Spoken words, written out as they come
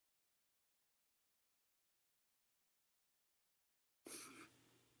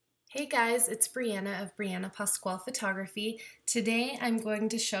Hey guys, it's Brianna of Brianna Pasquale Photography. Today I'm going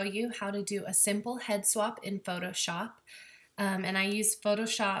to show you how to do a simple head swap in Photoshop. And I use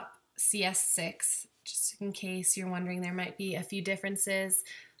Photoshop CS6, just in case you're wondering. There might be a few differences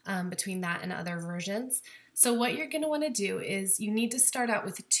between that and other versions. So what you're going to want to do is you need to start out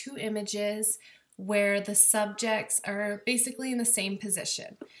with two images where the subjects are basically in the same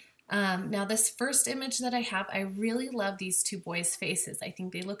position. Now this first image that I have, I really love these two boys' faces. I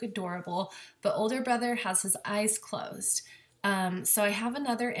think they look adorable, but older brother has his eyes closed. So I have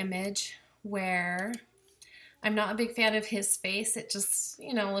another image where I'm not a big fan of his face. It just,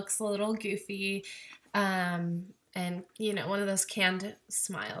 looks a little goofy, and, one of those canned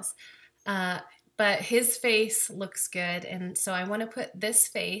smiles. But his face looks good, and so I want to put this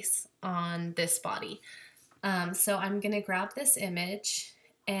face on this body. So I'm going to grab this image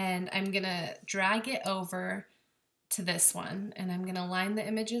and I'm going to drag it over to this one, and I'm going to line the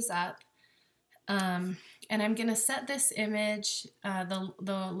images up. And I'm going to set this image,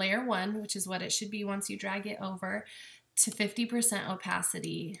 the layer 1, which is what it should be once you drag it over, to 50%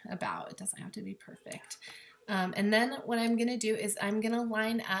 opacity about. It doesn't have to be perfect. And then what I'm going to do is I'm going to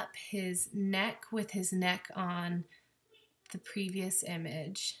line up his neck with his neck on the previous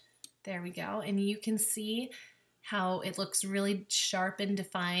image. There we go. And you can see how it looks really sharp and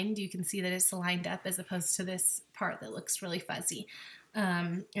defined. You can see that it's lined up as opposed to this part that looks really fuzzy.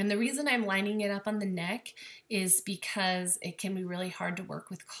 And the reason I'm lining it up on the neck is because it can be really hard to work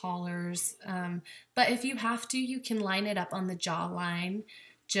with collars. But if you have to, you can line it up on the jawline,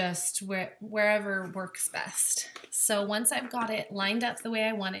 just wherever works best. So once I've got it lined up the way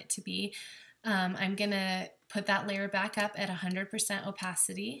I want it to be, I'm gonna put that layer back up at 100%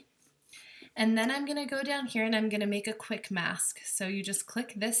 opacity. And then I'm going to go down here and I'm going to make a quick mask. So you just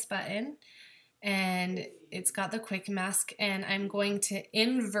click this button and it's got the quick mask, and I'm going to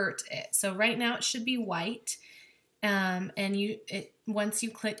invert it. So right now it should be white, and once you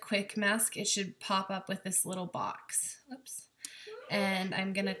click quick mask, it should pop up with this little box. Oops. And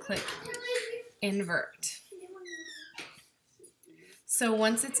I'm going to click invert. So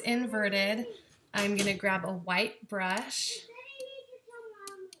once it's inverted, I'm going to grab a white brush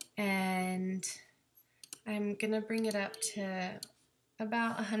and I'm going to bring it up to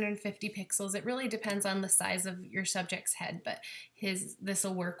about 150 pixels. It really depends on the size of your subject's head, but this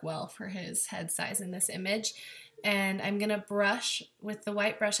will work well for his head size in this image. And I'm going to brush, with the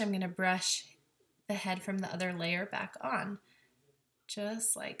white brush, I'm going to brush the head from the other layer back on,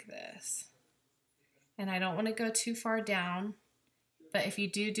 just like this. And I don't want to go too far down, but if you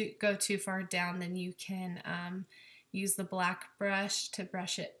do go too far down, then you can use the black brush to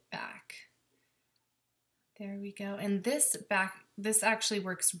brush it back. There we go. And this actually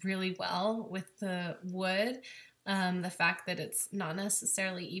works really well with the wood. The fact that it's not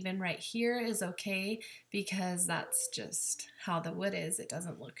necessarily even right here is okay, because that's just how the wood is. It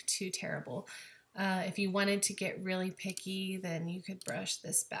doesn't look too terrible. If you wanted to get really picky, then you could brush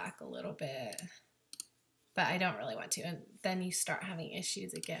this back a little bit, but I don't really want to. And then you start having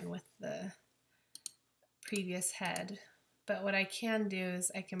issues again with the previous head. But what I can do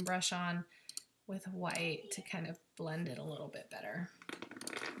is I can brush on with white to kind of blend it a little bit better.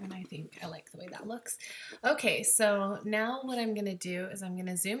 And I think I like the way that looks. Okay, so now what I'm going to do is I'm going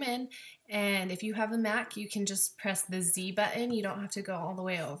to zoom in, and if you have a Mac, you can just press the Z button. You don't have to go all the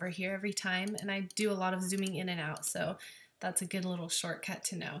way over here every time, and I do a lot of zooming in and out, so that's a good little shortcut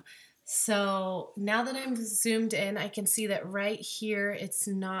to know. So now that I'm zoomed in, I can see that right here it's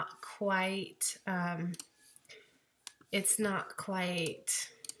not quite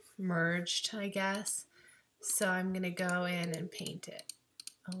merged, I guess. So I'm going to go in and paint it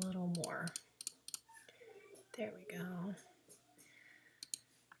a little more. There we go.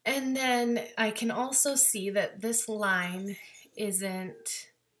 And then I can also see that this line isn't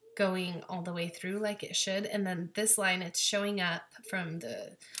going all the way through like it should, and then this line, it's showing up from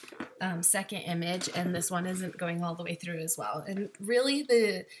the second image, and this one isn't going all the way through as well. And really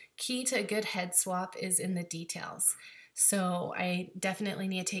the key to a good head swap is in the details. So I definitely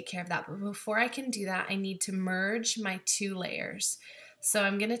need to take care of that. But before I can do that, I need to merge my two layers. So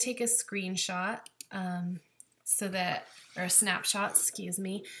I'm going to take a screenshot, or a snapshot, excuse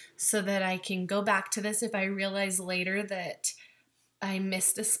me, so that I can go back to this. If I realize later that I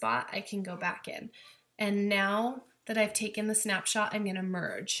missed a spot, I can go back in. And now that I've taken the snapshot, I'm going to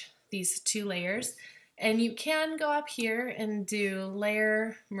merge these two layers. And you can go up here and do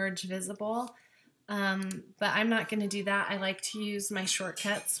layer merge visible. But I'm not going to do that. I like to use my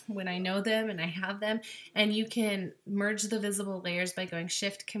shortcuts when I know them and I have them. And you can merge the visible layers by going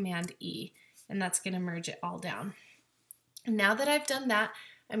Shift Command E, and that's going to merge it all down. And now that I've done that,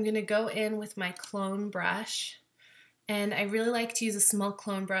 I'm going to go in with my clone brush, and I really like to use a small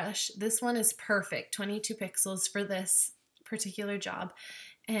clone brush. This one is perfect, 22 pixels for this particular job.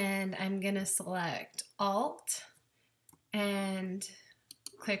 And I'm going to select Alt and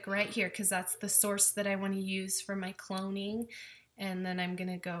click right here because that's the source that I want to use for my cloning. And then I'm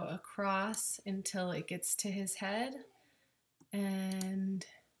going to go across until it gets to his head. And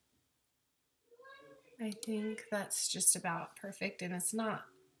I think that's just about perfect, and it's not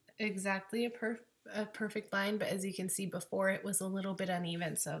exactly a perfect line, but as you can see before it was a little bit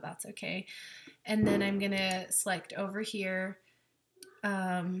uneven, so that's okay. And then I'm gonna select over here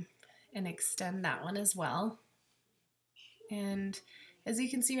and extend that one as well. And as you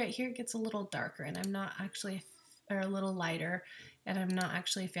can see right here, it gets a little darker, and I'm not actually, or a little lighter, and I'm not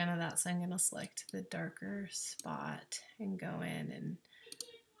actually a fan of that, so I'm gonna select the darker spot and go in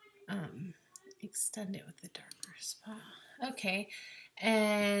and extend it with the darker spot. Okay,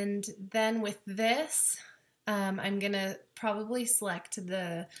 and then with this, I'm gonna probably select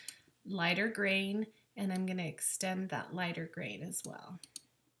the lighter grain, and I'm gonna extend that lighter grain as well.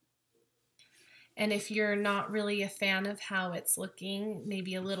 And if you're not really a fan of how it's looking,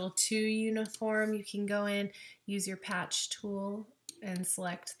 maybe a little too uniform, you can go in, use your patch tool, and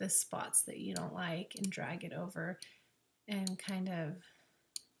select the spots that you don't like and drag it over and kind of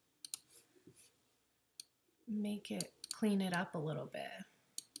make it, clean it up a little bit.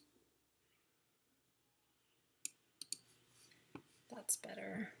 That's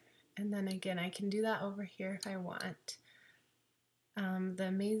better. And then again, I can do that over here if I want. The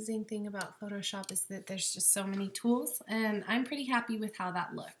amazing thing about Photoshop is that there's just so many tools, and I'm pretty happy with how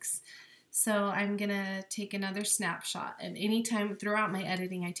that looks. So I'm gonna take another snapshot, and anytime throughout my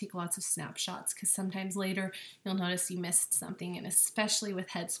editing I take lots of snapshots because sometimes later you'll notice you missed something, and especially with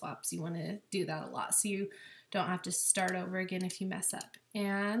head swaps you want to do that a lot so you don't have to start over again if you mess up.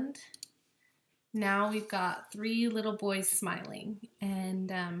 And now we've got 3 little boys smiling,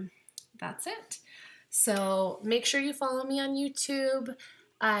 and that's it. So make sure you follow me on YouTube.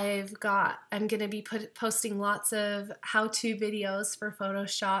 I'm gonna be posting lots of how-to videos for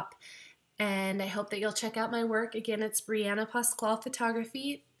Photoshop, and I hope that you'll check out my work. Again, it's Brianna Pasquale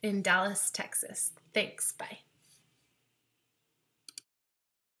Photography in Dallas, Texas. Thanks, bye.